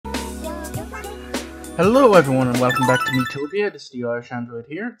Hello everyone and welcome back to Miitopia. This is the Irish Android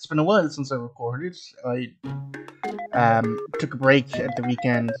here. It's been a while since I recorded. I took a break at the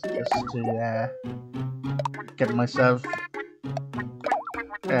weekend just to get myself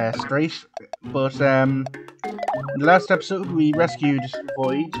straight. But in the last episode we rescued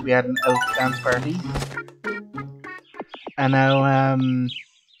Void. We had an elf dance party. And now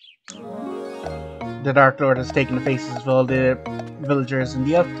the Dark Lord has taken the faces of all the villagers in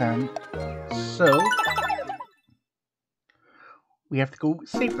the elf town. So we have to go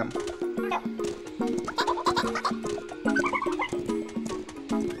save them.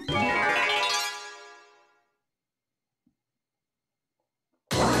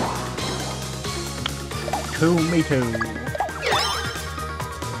 Tomato.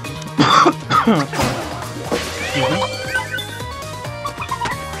 Excuse me.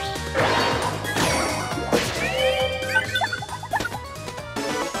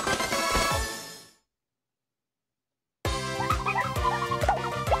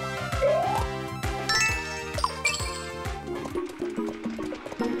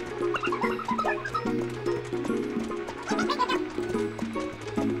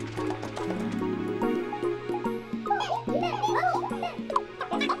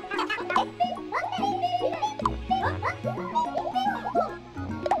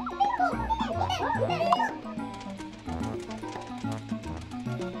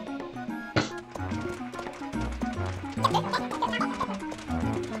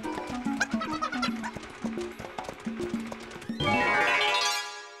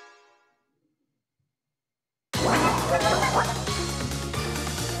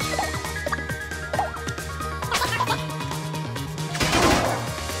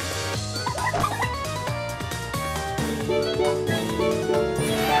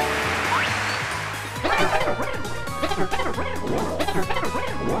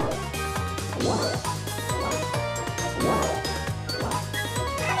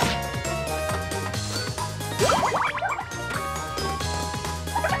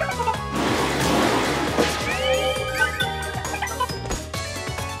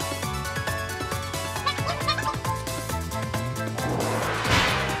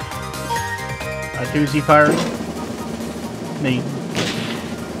 Who's he firing? Me.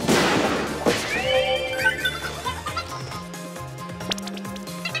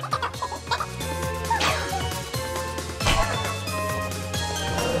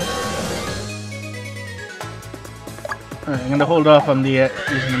 Alright, I'm gonna hold off on the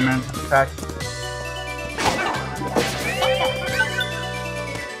using the man's attack.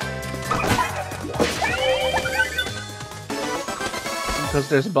 Because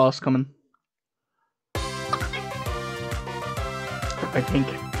there's a boss coming. I think.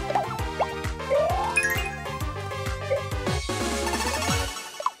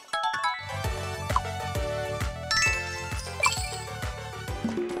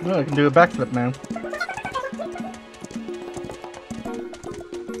 Oh, I can do a backflip now.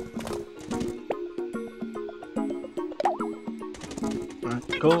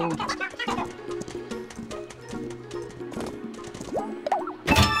 Alright, gold.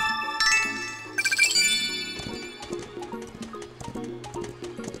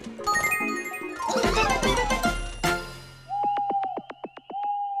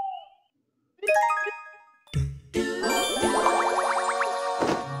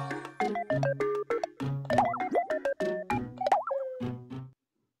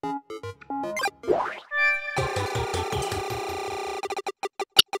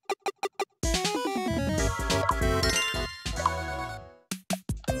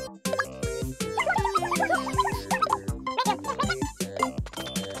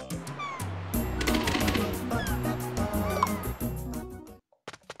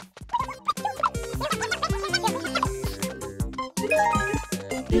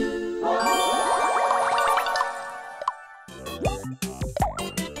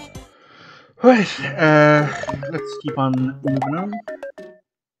 Right, let's keep on moving on.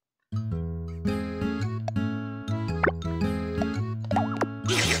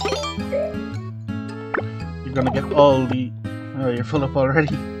 You're gonna get all the... Oh, you're full up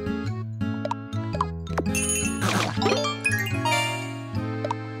already.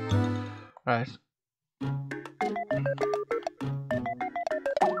 Right.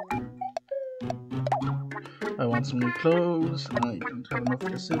 I want some new clothes. I don't have enough for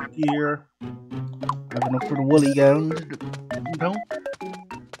the silk gear. I have enough for the woolly gown. No?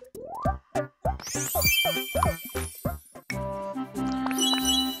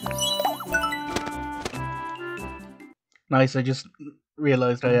 Nice, I just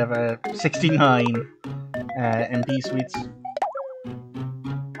realized I have 69 MP sweets.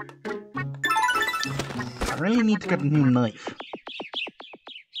 really need to get a new knife.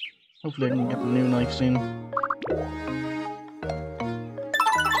 Hopefully I can get a new knife soon.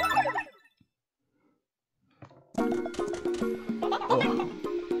 Oh.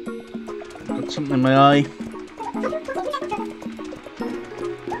 Got something in my eye.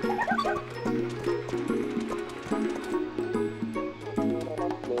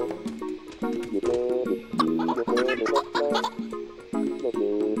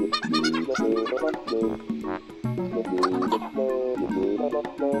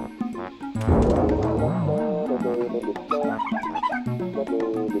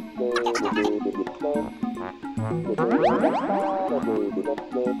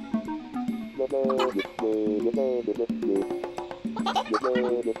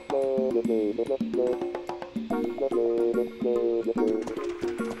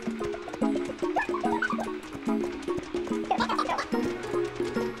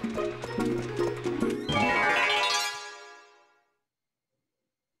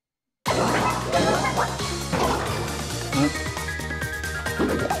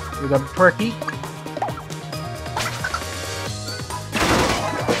 We got a turkey.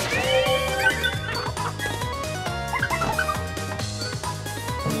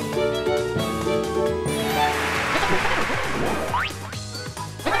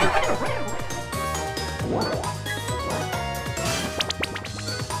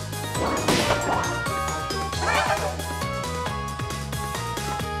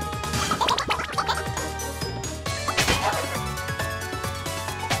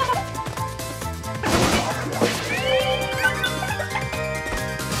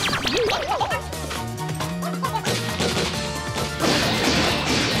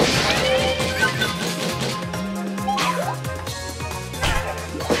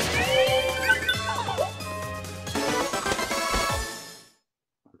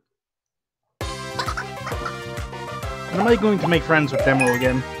 Am I going to make friends with Demo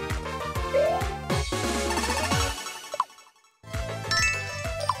again?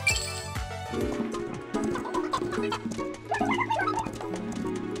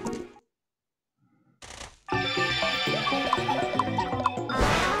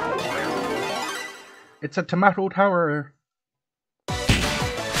 It's a tomato tower. The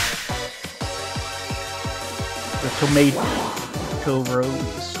tomato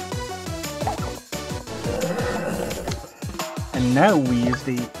rose. And now we use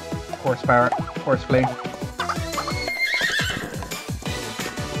the horseplay.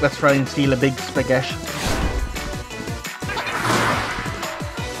 Let's try and steal a big spaghetti.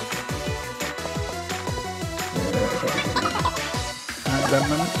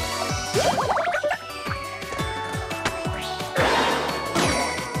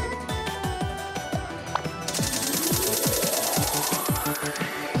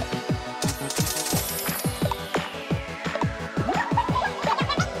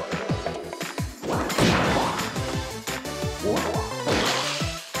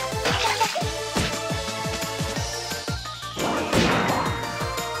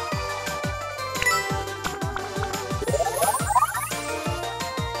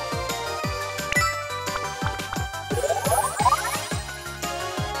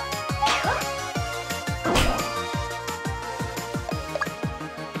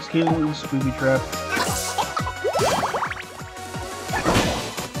 Skills, booby trap.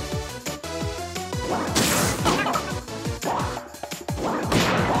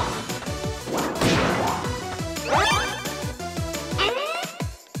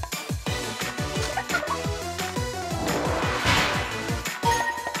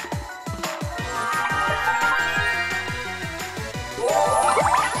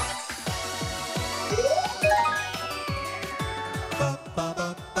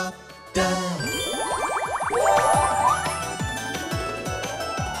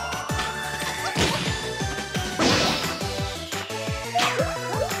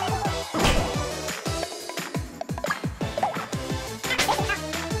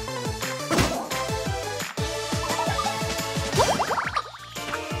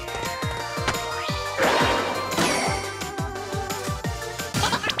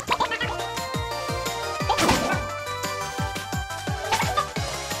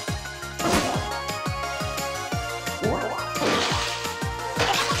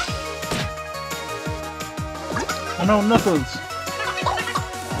 Oh no, Knuckles!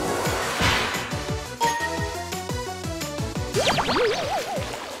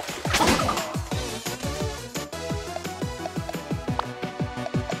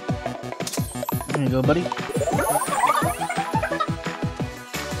 There you go, buddy.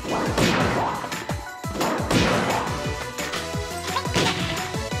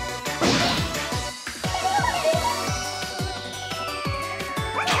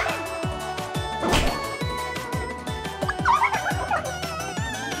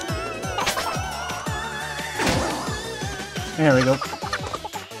 There we go.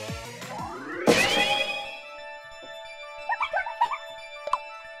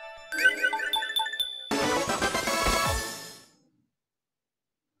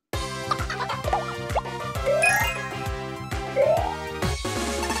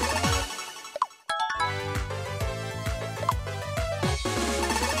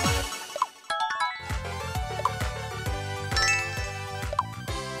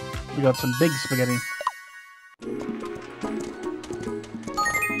 We got some big spaghetti.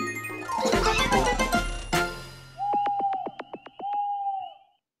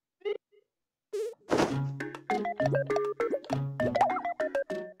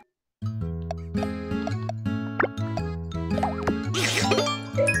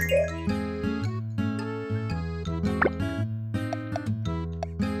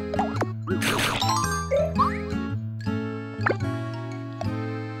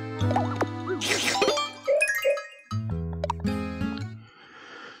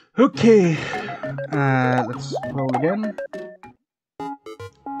 Okay, let's roll again.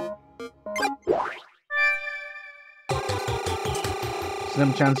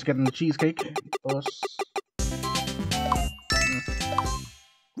 Slim chance of getting the cheesecake, but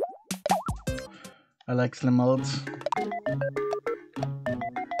I like slim molds.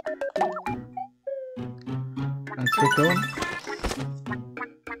 Let's get going.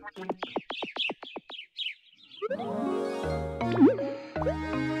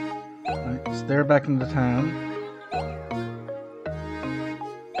 So they're back in the town.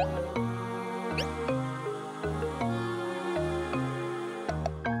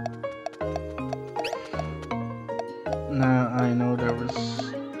 Now I know there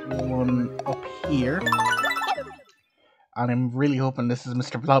was one up here. And I'm really hoping this is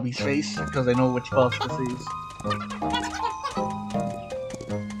Mr. Blobby's face, because I know which boss this is.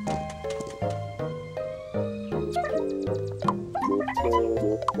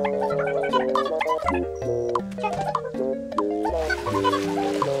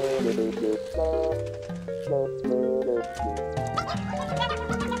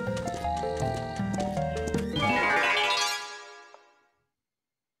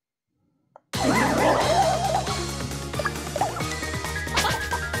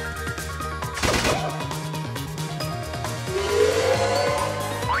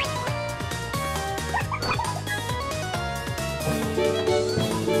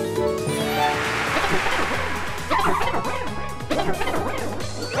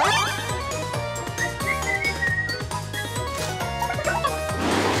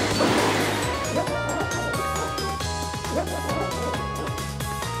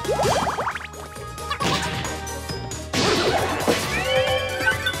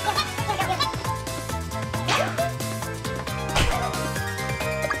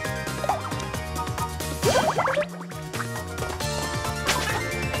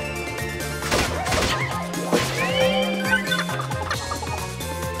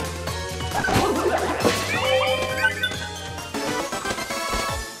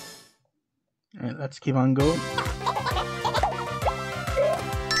 Alright, let's keep on going.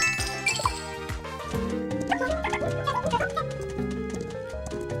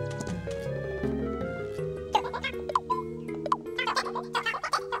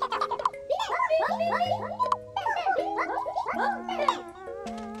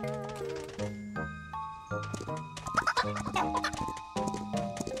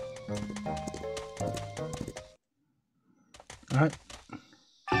 Alright.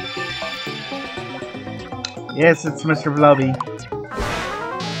 Yes, it's Mr. Blobby.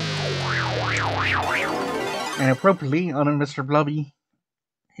 And appropriately on Mr. Blobby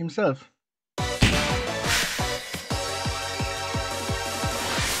himself.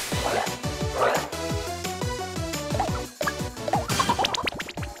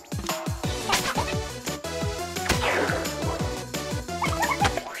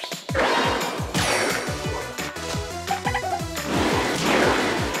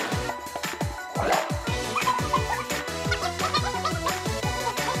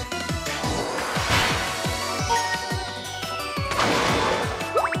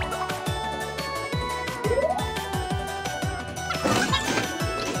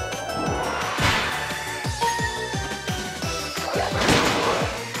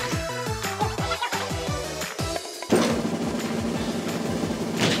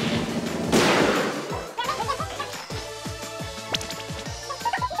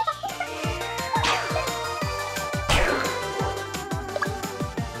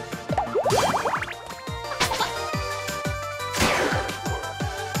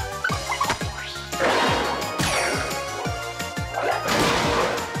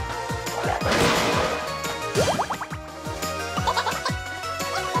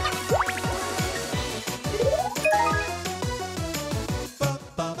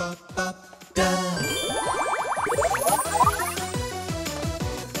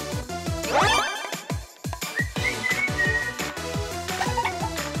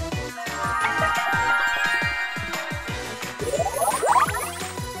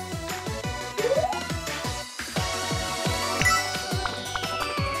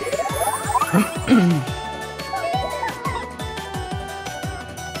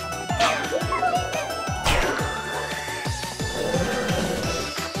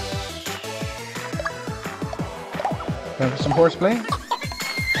 Time for some horseplay.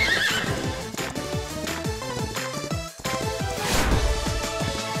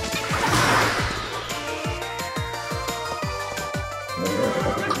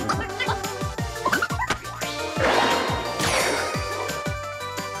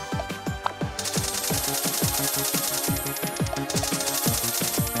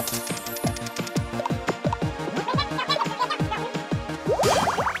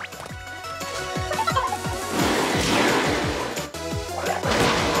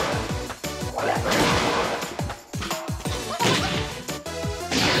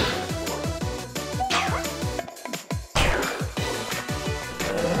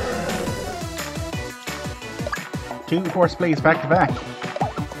 Two horseplays back to back.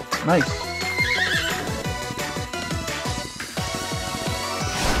 Nice.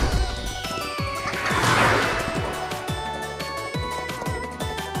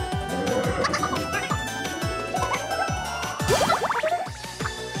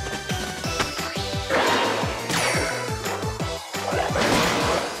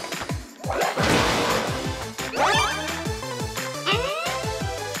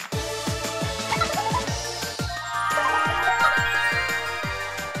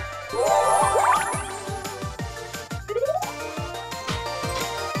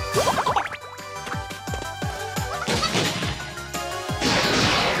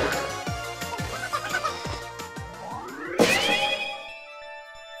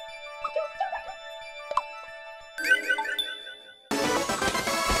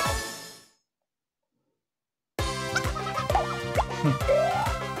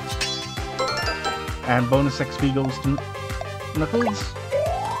 And bonus XP goes to Knuckles.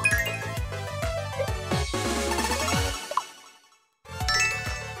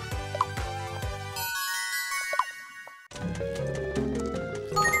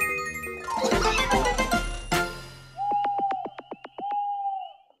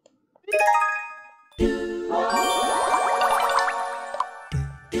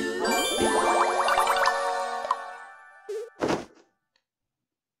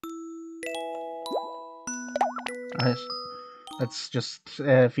 Let's just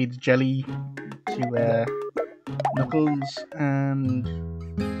feed the jelly to Knuckles and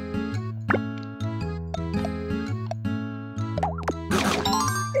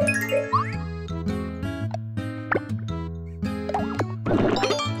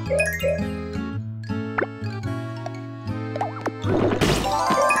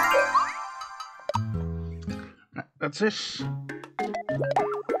that's it.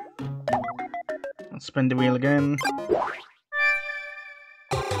 Let's spin the wheel again.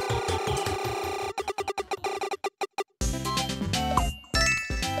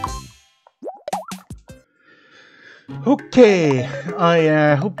 Okay,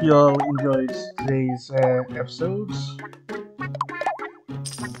 I hope you all enjoyed today's episodes.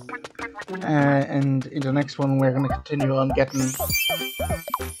 And in the next one, we're going to continue on getting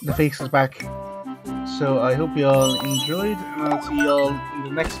the faces back. So I hope you all enjoyed, and I'll see you all in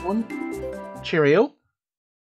the next one. Cheerio.